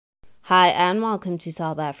Hi and welcome to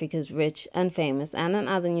South Africa's Rich and Famous. And in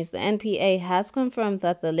other news, the NPA has confirmed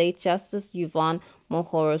that the late Justice Yvonne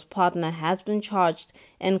Mokgoro's partner has been charged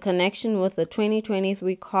in connection with the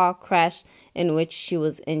 2023 car crash in which she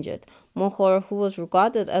was injured. Mokgoro, who was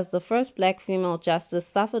regarded as the first black female justice,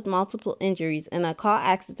 suffered multiple injuries in a car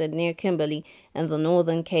accident near Kimberley in the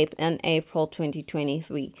Northern Cape in April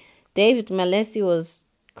 2023. David Malesi was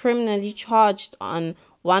criminally charged on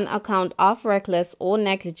one account of reckless or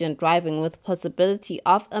negligent driving with possibility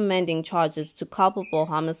of amending charges to culpable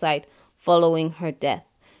homicide following her death.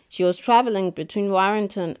 She was traveling between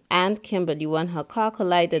Warrington and Kimberley when her car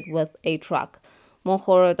collided with a truck.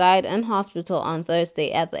 Mokgoro died in hospital on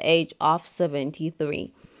Thursday at the age of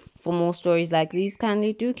 73. For more stories like these,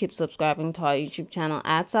 kindly do keep subscribing to our YouTube channel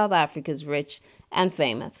at South Africa's Rich and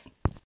Famous.